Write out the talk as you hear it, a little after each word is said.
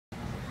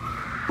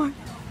What?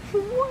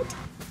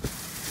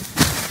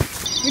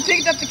 We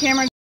picked up the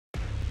camera.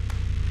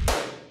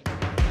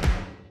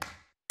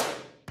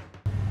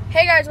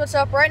 Hey guys, what's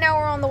up? Right now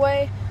we're on the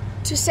way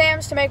to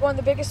Sam's to make one of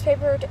the biggest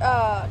toilet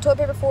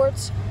paper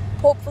forts,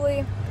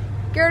 hopefully.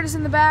 Garrett is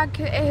in the back.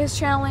 His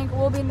channel link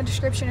will be in the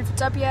description if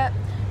it's up yet.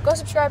 Go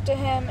subscribe to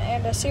him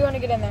and see you when you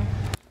get in there.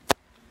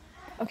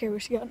 Okay, we're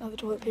just getting another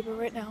toilet paper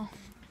right now.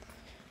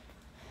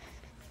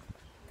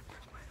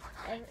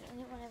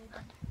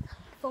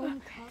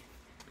 Foam cup.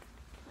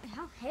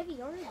 How heavy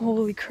are they?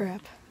 Holy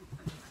crap.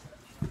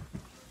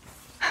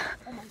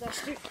 Oh my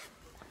gosh, dude.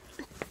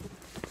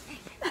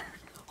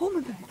 Oh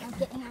my god. I'm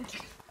getting.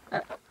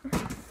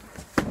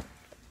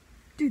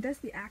 Dude, that's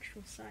the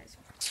actual size.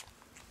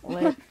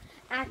 What?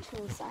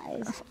 Actual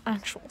size.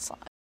 Actual size.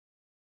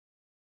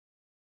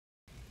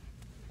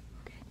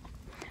 Okay.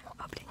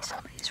 Update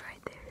somebody's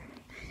right there.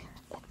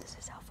 And this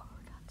is how far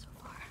we got so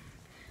far.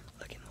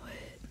 Looking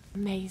lit.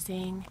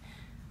 Amazing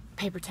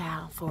paper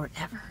towel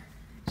forever.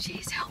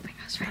 She's helping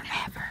us right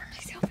now.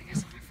 She's helping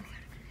us on our phone.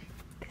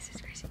 This is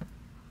crazy.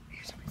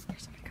 Here's somebody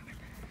coming.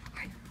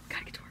 Alright,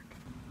 gotta get to work.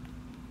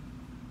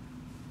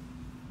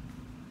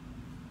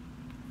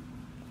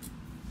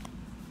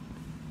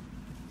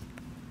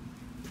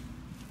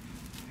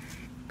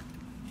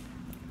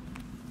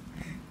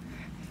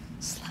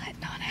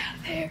 Sliding on out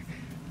of there.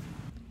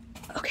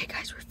 Okay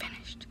guys, we're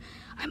finished.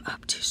 I'm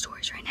up 2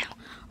 stories right now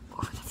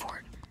over the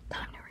fort.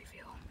 Time to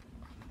reveal.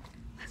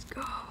 Let's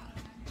go.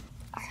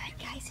 Alright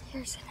guys,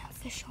 here's an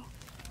official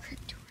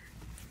crypt tour.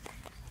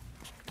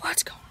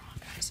 What's going on,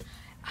 guys?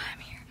 I'm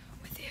here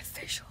with the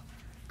official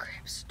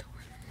crypt tour.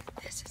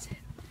 This is it.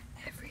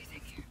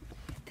 Everything here.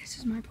 This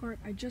is my part.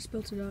 I just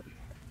built it up.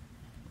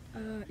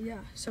 Yeah,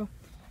 so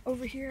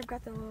over here I've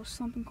got the little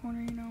slumping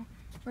corner, you know.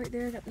 Right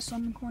there, I got the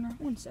slumping corner.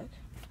 One sec.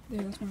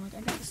 There, that's one.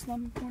 I got the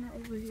slumping corner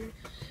over here.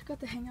 Got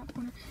the hangout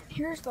corner.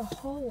 Here's the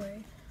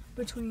hallway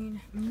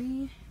between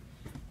me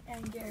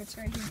and Garrett's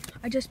right here.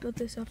 I just built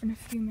this up in a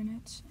few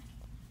minutes.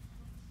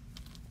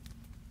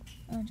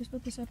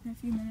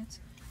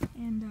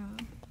 And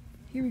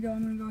here we go.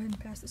 I'm gonna go ahead and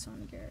pass this on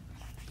to Garrett.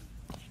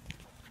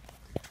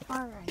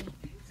 Alright,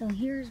 so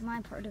here's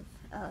my part of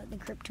the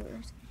crypt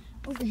tours.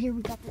 Over here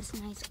we got this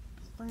nice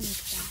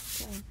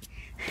furniture back,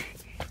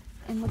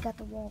 and we got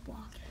the wall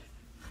block.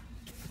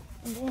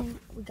 And then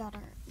we got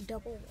our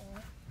double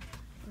wall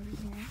over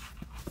here.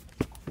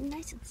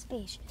 Nice and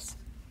spacious.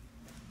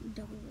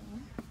 Double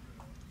wall.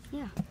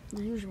 Yeah,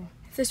 the usual.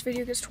 If this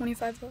video gets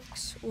 25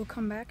 bucks, we'll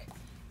come back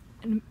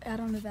and add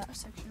on to that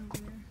section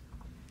over there.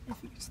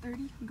 If it gets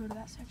 30, we go to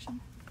that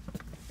section.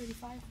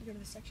 35, we go to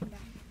the section down.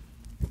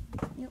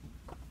 Yep.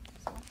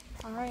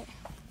 Alright,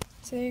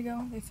 so there you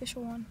go, the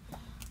official one.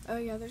 Oh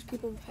yeah, there's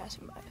people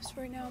passing by us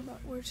right now,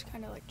 but we're just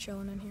kind of like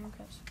chilling in here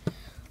because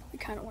we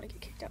kind of want to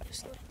get kicked out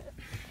just a little bit.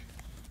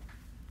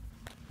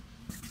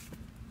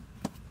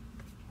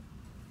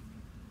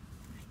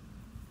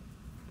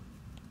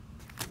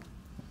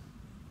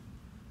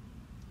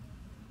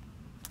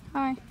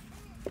 Hi.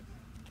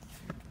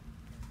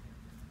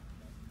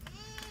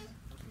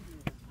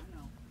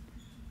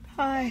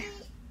 Hi.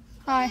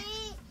 Hi.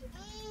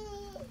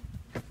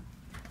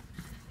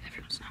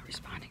 Everyone's not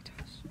responding to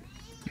us.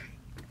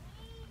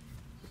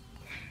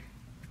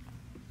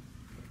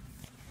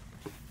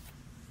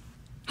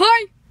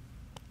 Hi!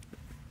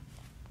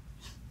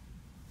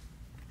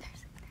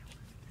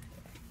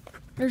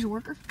 There's a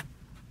worker.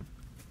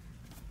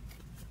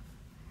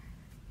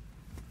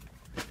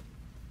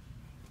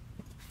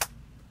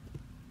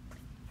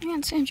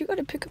 Man, Sam, you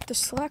gotta pick up the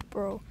slack,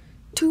 bro.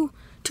 Two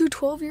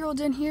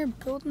 12-year-olds in here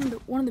building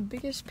one of the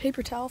biggest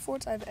paper towel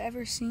forts I've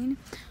ever seen,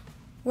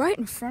 right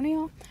in front of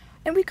y'all.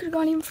 And we could have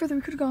gone even further.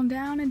 We could have gone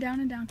down and down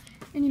and down.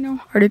 And you know,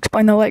 hard to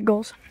explain the light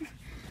goals.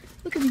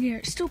 Look at me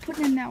here, still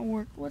putting in that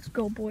work. Let's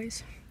go,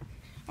 boys.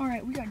 All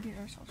right, we gotta get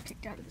ourselves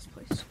kicked out of this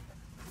place.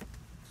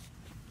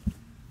 All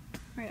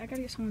right, I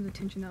gotta get someone's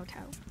attention though,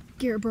 Tao.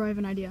 Garrett, bro, I have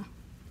an idea.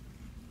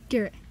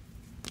 Garrett.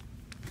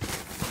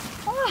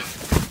 Ah.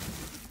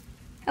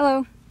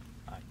 Hello.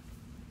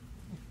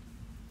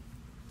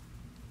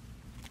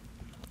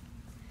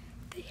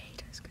 They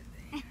hate us good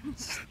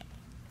things.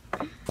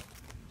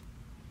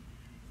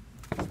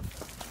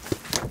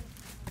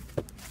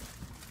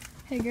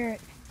 Hey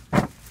Garrett,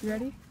 you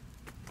ready?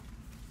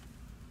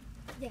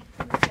 Yeah.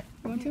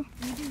 You want to?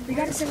 We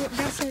gotta set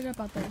it up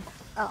out there.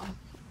 Oh.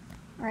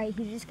 Alright,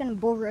 he's just gonna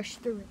bull rush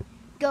through it.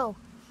 Go.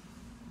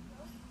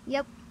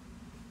 Yep.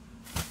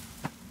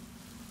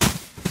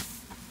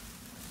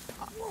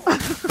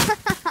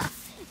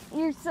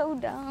 You're so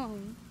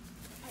dumb.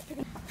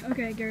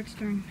 Okay, Garrett's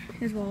turn.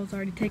 His wall is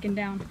already taken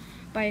down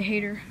by a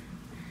hater.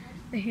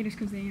 They hate us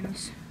because they hate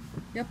us.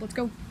 Yep, let's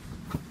go.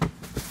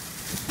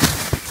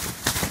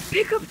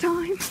 Pickup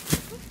time!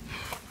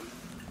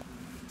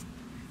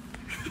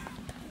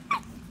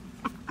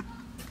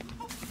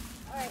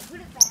 Alright, put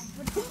it back.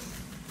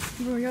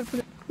 Bro, we gotta put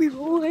it. We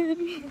roll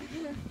in.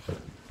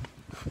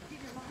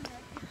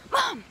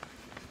 Mom!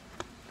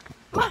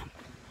 Mom!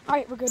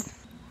 Alright, we're good.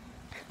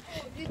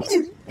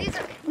 These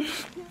are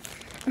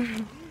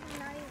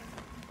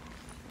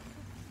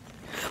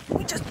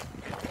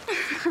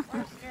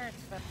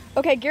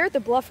Okay, Garrett the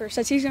Bluffer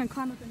says he's gonna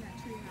climb up in that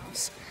tree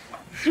house.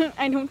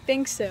 I don't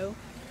think so.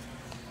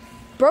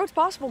 Bro, it's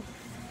possible.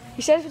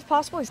 He says if it's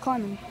possible, he's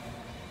climbing.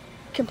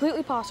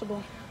 Completely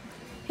possible.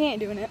 He ain't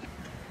doing it.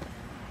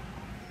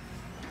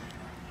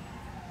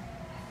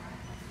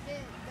 Dude,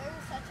 that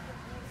was such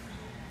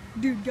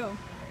a good Dude, go.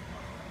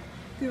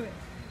 Do it.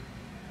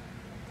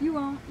 You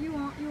won't, you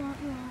won't, you won't,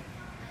 you won't.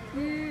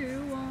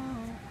 You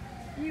won't.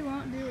 You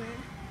won't do it.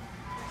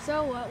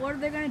 So what? What are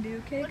they gonna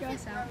do? Kick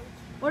us out.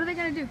 What are they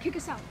gonna do? Kick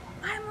us out.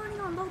 I'm running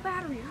on low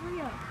battery.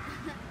 Hurry up.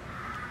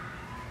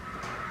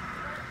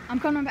 I'm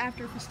coming up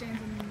after if he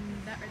stands in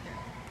that right there.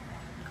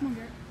 Come on,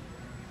 Garrett.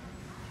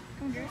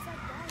 Come on, Garrett.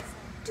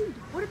 Dude,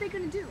 what are they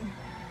gonna do?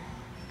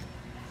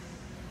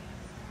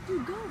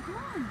 Dude, go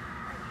on.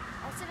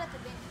 I'll sit at the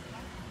bench.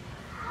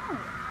 Oh.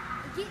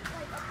 Get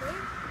like up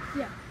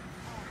there. Yeah.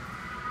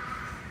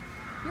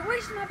 You're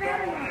wasting my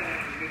battery.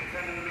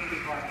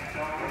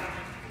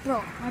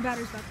 Bro, my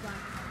battery's about to die.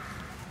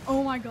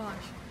 Oh my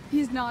gosh.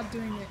 He's not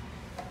doing it.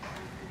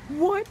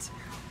 What?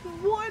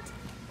 What?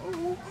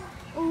 Oh,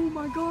 oh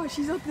my gosh,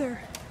 he's up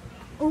there.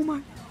 Oh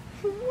my.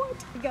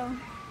 What? Go.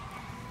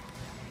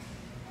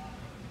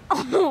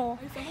 Oh.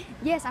 Are you filming?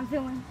 Yes, I'm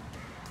filming.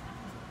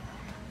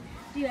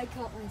 Dude, I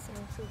caught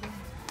myself so good.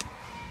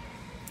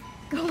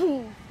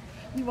 Go.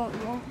 You won't,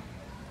 you won't.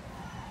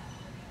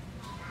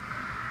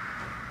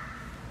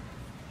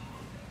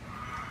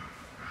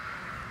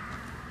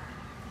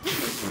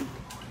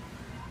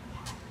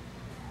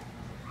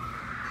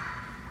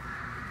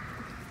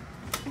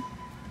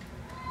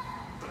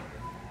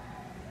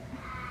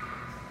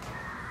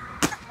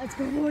 Let's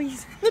go,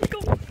 boys. Let's go.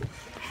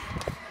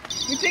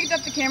 We picked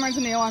up the cameras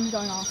and the alarm's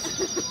going off.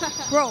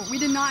 Bro, we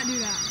did not do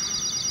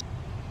that.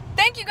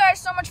 Thank you guys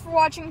so much for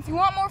watching. If you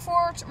want more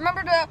forwards,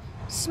 remember to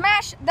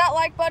smash that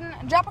like button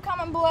and drop a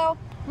comment below.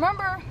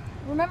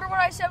 Remember what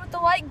I said with the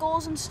like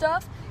goals and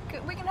stuff.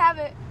 We can have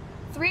it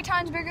 3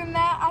 times bigger than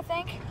that, I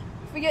think.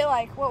 If we get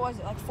like, what was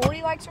it, like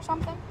 40 likes or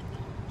something?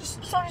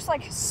 Just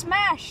like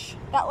smash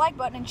that like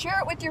button and share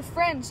it with your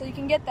friends so you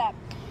can get that.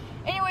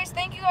 Anyways,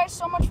 thank you guys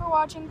so much for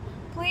watching.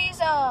 Please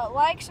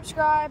like,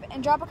 subscribe,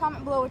 and drop a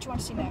comment below what you want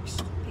to see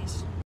next.